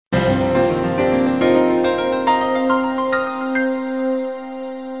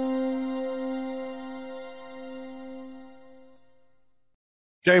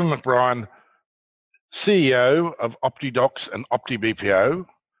Jamie McBrien, CEO of OptiDocs and OptiBPO.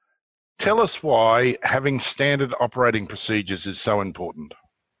 Tell us why having standard operating procedures is so important.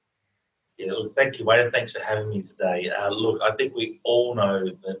 Yeah, look, thank you, Wayne. Thanks for having me today. Look, I think we all know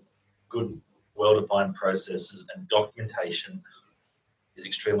that good, well-defined processes and documentation is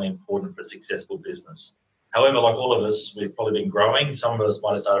extremely important for a successful business. However, like all of us, we've probably been growing. Some of us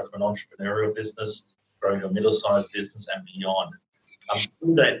might have started from an entrepreneurial business, growing to a middle-sized business and beyond.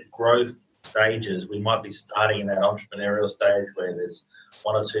 Through that growth stages, we might be starting in that entrepreneurial stage where there's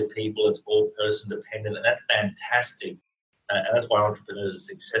one or two people, it's all person dependent, and that's fantastic. And that's why entrepreneurs are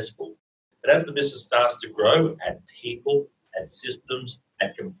successful. But as the business starts to grow, add people, add systems,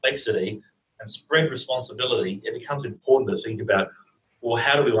 add complexity, and spread responsibility, it becomes important to think about, well,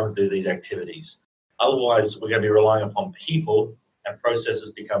 how do we want to do these activities? Otherwise, we're going to be relying upon people, and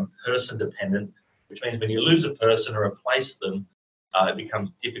processes become person-dependent, which means when you lose a person or replace them, it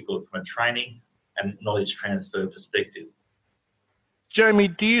becomes difficult from a training and knowledge transfer perspective. Jamie,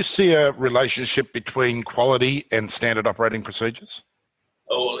 do you see a relationship between quality and standard operating procedures?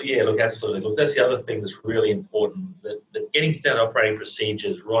 Oh, yeah, look, absolutely. Look, that's the other thing that's really important, that getting standard operating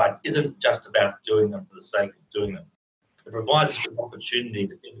procedures right isn't just about doing them for the sake of doing them. It provides us with an opportunity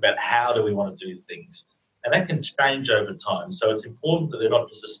to think about how do we want to do things. And that can change over time. So it's important that they're not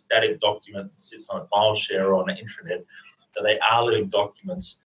just a static document that sits on a file share or on an intranet, that they are living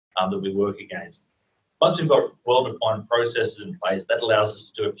documents that we work against. Once we've got well-defined processes in place, that allows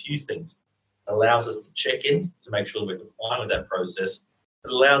us to do a few things. It allows us to check in to make sure that we're complying with that process.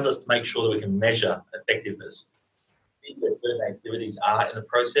 It allows us to make sure that we can measure effectiveness. Where certain activities are in the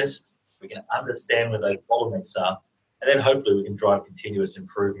process, we can understand where those bottlenecks are, and then hopefully we can drive continuous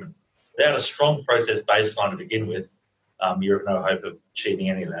improvement. Without a strong process baseline to begin with, you have no hope of achieving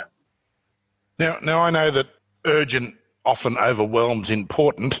any of that. Now I know that urgent often overwhelms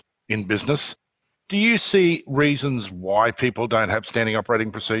important in business. Do you see reasons why people don't have standing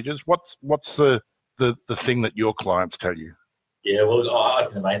operating procedures? What's the thing that your clients tell you? Yeah, well, I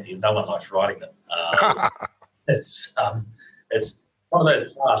think the main thing is no one likes writing them. It's one of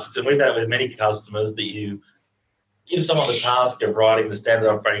those tasks, and we've had it with many customers, that you give someone the task of writing the standard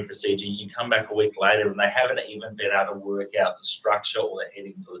operating procedure, you come back a week later and they haven't even been able to work out the structure or the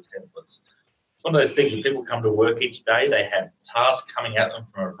headings or the templates. It's one of those things that people come to work each day, they have tasks coming at them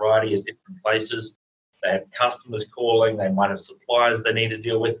from a variety of different places, they have customers calling, they might have suppliers they need to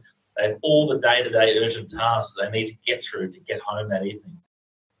deal with, they have all the day-to-day urgent tasks they need to get through to get home that evening.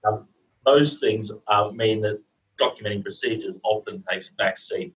 Those things mean that documenting procedures often takes a back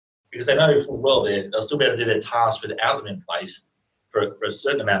seat because they know full well they'll still be able to do their tasks without them in place for a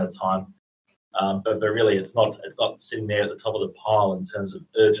certain amount of time. But really, it's not sitting there at the top of the pile in terms of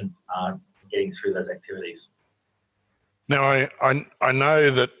urgent getting through those activities. Now, I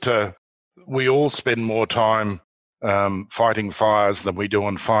know that we all spend more time fighting fires than we do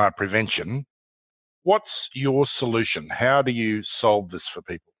on fire prevention. What's your solution? How do you solve this for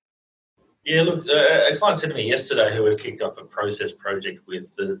people? Yeah, look, a client said to me yesterday who had kicked off a process project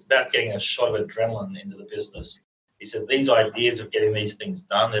with that it's about getting a shot of adrenaline into the business. He said these ideas of getting these things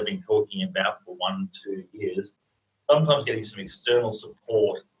done they've been talking about for 1-2 years, sometimes getting some external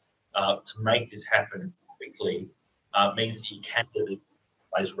support to make this happen quickly means that you can get it in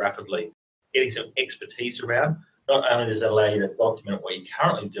place rapidly. Getting some expertise around, not only does that allow you to document what you're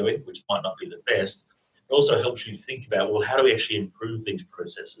currently doing, which might not be the best, it also helps you think about, well, how do we actually improve these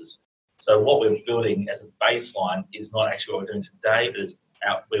processes? So what we're building as a baseline is not actually what we're doing today, but is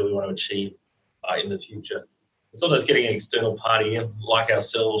out where we want to achieve in the future. And sometimes getting an external party in, like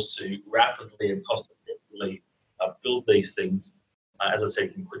ourselves, to rapidly and cost-effectively build these things, as I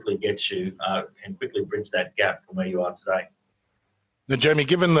said, can quickly bridge that gap from where you are today. Now, Jamie,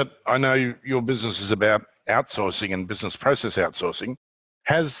 given that I know your business is about outsourcing and business process outsourcing,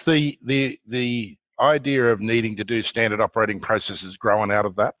 has the idea of needing to do standard operating processes grown out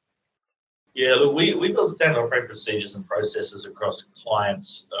of that? Yeah, look, we build standard operating procedures and processes across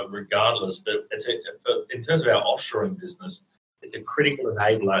clients regardless, but in terms of our offshoring business, it's a critical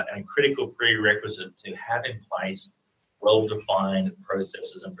enabler and a critical prerequisite to have in place well-defined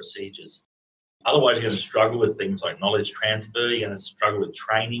processes and procedures. Otherwise, you're going to struggle with things like knowledge transfer, you're going to struggle with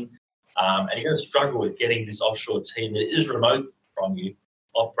training, and you're going to struggle with getting this offshore team that is remote from you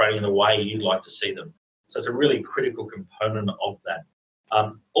operating in the way you'd like to see them. So it's a really critical component of that.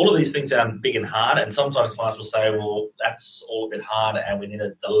 All of these things sound big and hard, and sometimes clients will say, well, that's all a bit hard and we need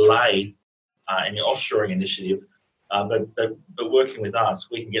a delay in your offshoring initiative. But working with us,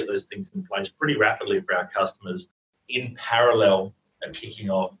 we can get those things in place pretty rapidly for our customers in parallel of kicking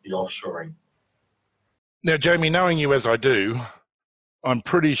off the offshoring. Now, Jamie, knowing you as I do, I'm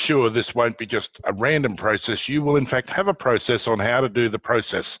pretty sure this won't be just a random process. You will, in fact, have a process on how to do the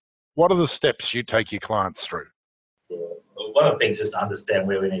process. What are the steps you take your clients through? Yeah. Well, one of the things is to understand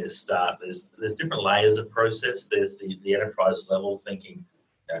where we need to start. There's different layers of process. There's the enterprise level thinking,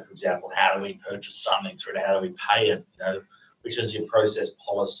 for example, how do we purchase something through to how do we pay it, which is your process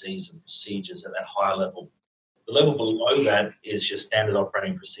policies and procedures at that higher level. The level below that is your standard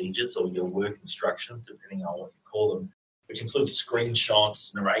operating procedures or your work instructions, depending on what you call them, which includes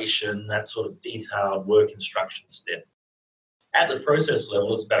screenshots, narration, that sort of detailed work instruction step. At the process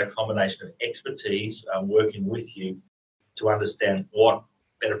level, it's about a combination of expertise working with you to understand what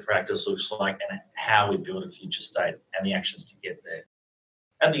better practice looks like and how we build a future state and the actions to get there.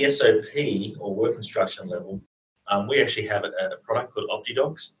 At the SOP or work instruction level, we actually have a product called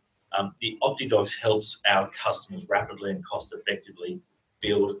OptiDocs. The OptiDocs helps our customers rapidly and cost effectively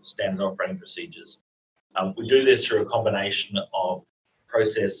build standard operating procedures. We do this through a combination of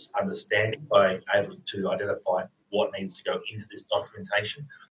process understanding by able to identify what needs to go into this documentation,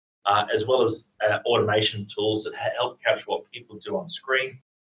 as well as automation tools that help capture what people do on screen,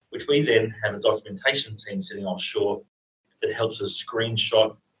 which we then have a documentation team sitting offshore that helps us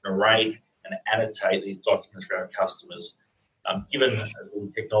screenshot, narrate, and annotate these documents for our customers. Given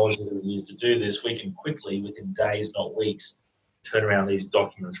the technology that we use to do this, we can quickly, within days, not weeks, turn around these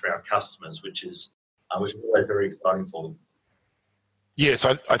documents for our customers, which is always very exciting for them. Yes,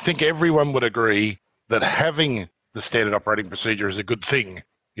 I think everyone would agree that having the standard operating procedure is a good thing.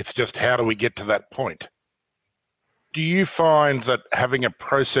 It's just how do we get to that point? Do you find that having a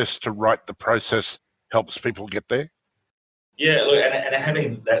process to write the process helps people get there? Yeah, look, and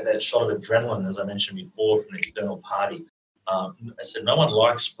having that shot of adrenaline, as I mentioned before, from an external party. I said no one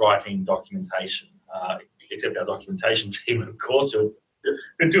likes writing documentation, except our documentation team, of course, who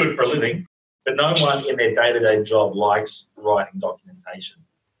do it for a living. But no one in their day-to-day job likes writing documentation.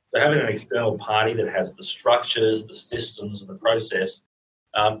 So having an external party that has the structures, the systems, and the process,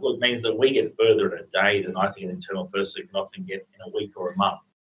 means that we get further in a day than I think an internal person can often get in a week or a month.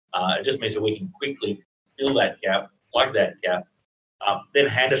 It just means that we can quickly fill that gap, plug that gap, then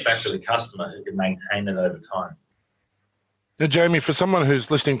hand it back to the customer who can maintain it over time. Now, Jamie, for someone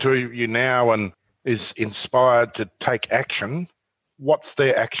who's listening to you now and is inspired to take action, what's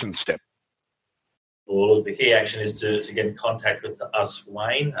their action step? Well, the key action is to get in contact with us,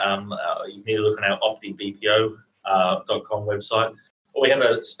 Wayne. You can either look on our optibpo.com website, or we have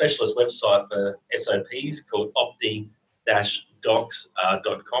a specialist website for SOPs called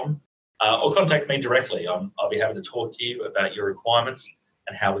opti-docs.com, or contact me directly. I'll be happy to talk to you about your requirements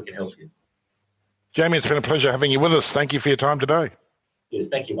and how we can help you. Jamie, it's been a pleasure having you with us. Thank you for your time today. Yes,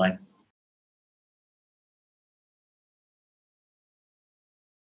 thank you, Wayne.